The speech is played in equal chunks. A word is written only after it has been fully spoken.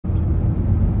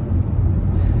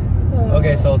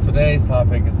Okay, so today's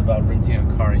topic is about renting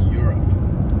a car in Europe.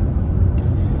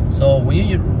 So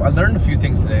I learned a few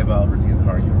things today about renting a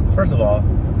car in Europe. First of all,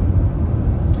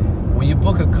 when you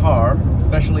book a car,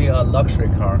 especially a luxury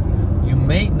car, you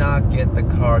may not get the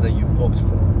car that you booked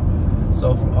for.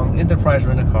 So on Enterprise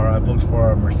Rent-A-Car, I booked for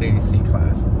a Mercedes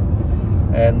C-Class.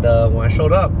 And when I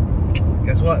showed up,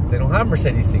 guess what? They don't have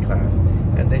Mercedes C-Class.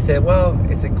 And they said, well,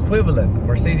 it's equivalent,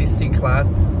 Mercedes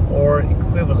C-Class or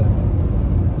equivalent.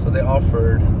 So they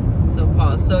offered. So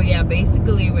pause. So yeah,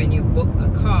 basically when you book a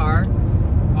car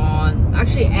on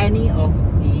actually any of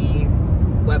the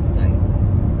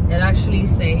website, it actually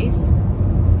says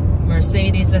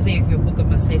Mercedes. Let's say if you book a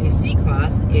Mercedes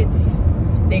C-Class,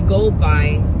 they go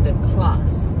by the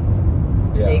class.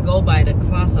 Yeah. They go by the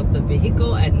class of the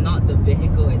vehicle and not the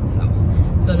vehicle itself.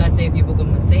 So let's say if you book a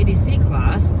Mercedes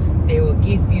C-Class, they will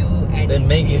give you anything. They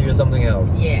may give you something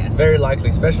else. Yes. Very likely,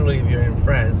 especially if you're in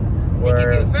France, where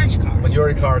they give you French cars.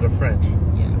 Majority cars are French.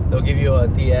 Yeah. They'll give you a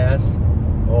DS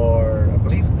or I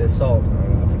believe Dassault,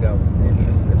 or I forgot what the name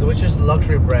is. So which is a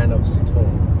luxury brand of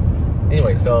Citroën.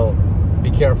 Anyway, so be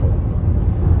careful.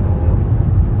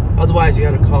 Otherwise, you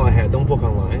have to call ahead. Don't book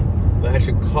online, but I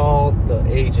should call the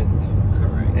agent.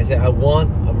 Correct. And say, I want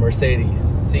a Mercedes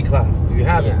C-Class. Do you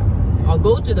have it? I'll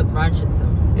go to the branch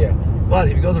itself. Yeah. But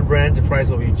if you go to the branch, the price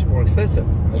will be more expensive.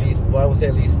 At least, well, I would say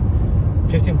at least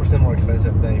 15% more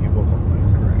expensive than if you book online.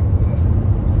 Correct. Yes.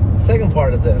 The second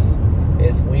part of this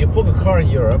is when you book a car in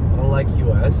Europe, unlike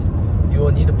US, you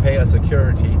will need to pay a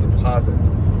security deposit.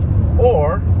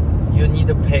 Or you need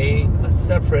to pay a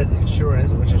separate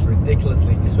insurance, which is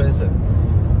ridiculously expensive.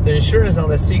 The insurance on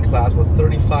the C-Class was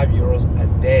 35 euros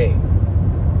a day.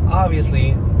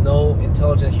 Obviously, no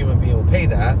intelligent human being will pay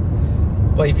that.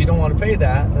 But if you don't want to pay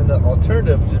that, then the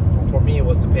alternative for me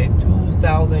was to pay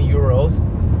 2,000 euros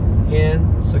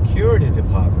in security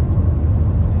deposit.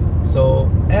 So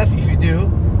F if you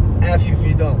do, F if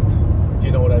you don't, if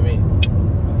you know what I mean.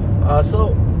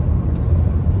 So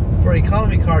for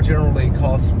economy car, generally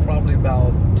costs probably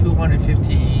about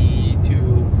 250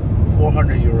 to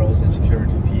 400 euros in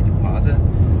security deposit,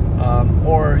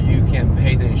 or you can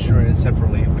pay the insurance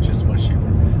separately, which is much cheaper.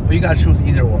 But you gotta choose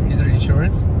either or, either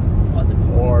insurance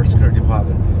or security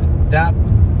deposit. That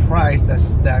price,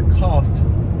 that cost,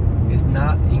 is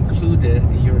not included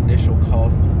in your initial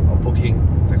cost of booking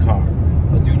the car.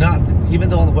 But do not, even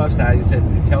though on the website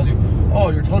it tells you, oh,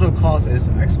 your total cost is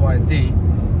X, Y, and Z,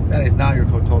 that is not your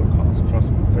total cost.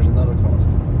 Trust me, there's another cost.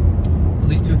 So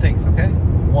these two things, okay?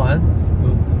 One,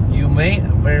 you may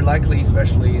very likely,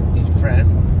 especially in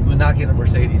France, will not get a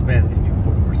Mercedes-Benz if you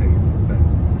book a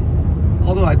Mercedes-Benz.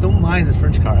 Although I don't mind this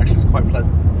French car, actually it's quite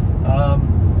pleasant.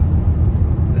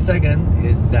 The second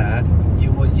is that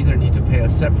you will either need to pay a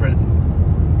separate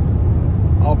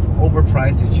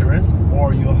overpriced insurance,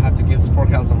 or you'll have to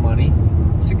fork out some money,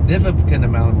 significant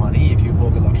amount of money if you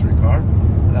book a luxury car,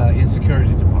 in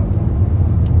security deposit.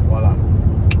 Voila.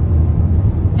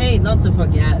 Hey, not to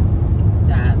forget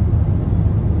that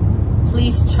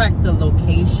please check the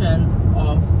location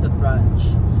of the branch,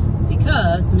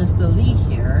 because Mr. Lee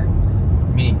here,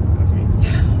 that's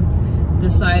me,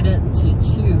 decided to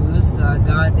choose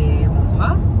Gare de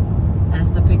Montparnasse as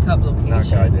the pickup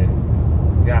location. Not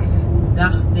Gare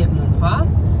de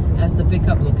Montparnasse as the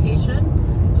pickup location.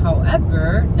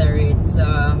 However, there is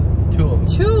two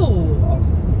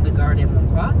of the Gare de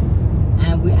Montparnasse,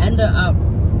 and we ended up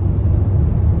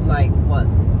like what,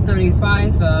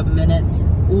 35 minutes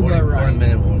Uber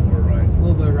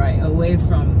ride away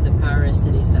from the Paris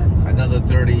city center. Another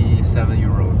 37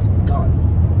 euros gone.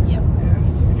 Yep.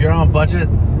 Yes. If you're on budget,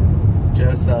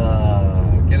 just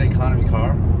get an economy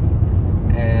car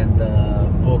and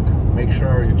book. Make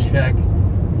sure you check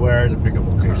where the pickup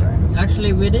location is.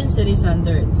 Actually, within city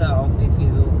center itself, if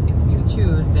you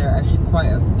choose, there are actually quite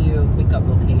a few pickup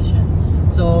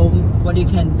locations. So what you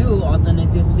can do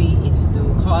alternatively is to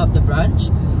call up the branch,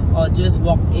 or just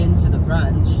walk into the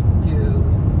branch to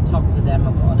talk to them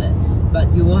about it.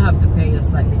 But you will have to pay a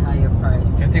slightly higher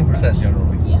price. 15%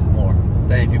 generally. Yeah. More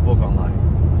than if you book online.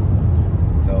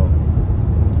 So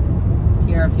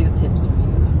here are a few tips for you.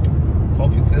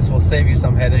 Hope this will save you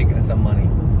some headache and some money.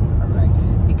 Correct.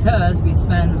 Because we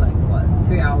spent like what,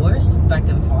 3 hours back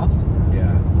and forth.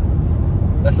 Yeah.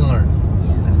 Lesson learned.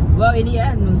 Yeah. Well, in the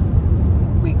end,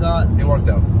 we got. It worked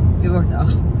out. It worked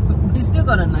out. We still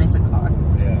got a nicer car.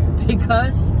 Yeah.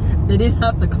 Because they didn't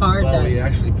have the car. Well, we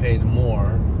actually paid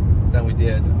more than we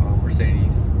did on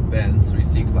Mercedes-Benz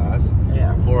 3C class.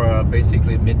 Yeah. For a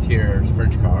basically mid-tier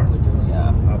French car. Peugeot,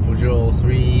 yeah. Peugeot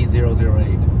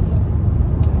 3008.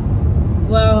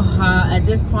 Well, at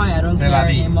this point, I don't C'est la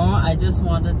care vie. anymore. I just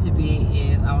wanted to be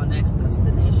in our next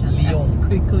destination as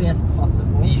quickly as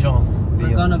possible. Dijon.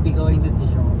 We're gonna be going to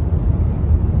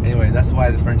Dijon. Anyway, that's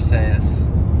why the French says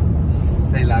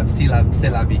c'est la vie. C'est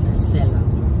la vie.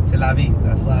 C'est la vie.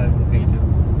 That's life. Okay, too.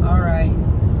 All right.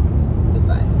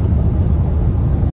 Goodbye.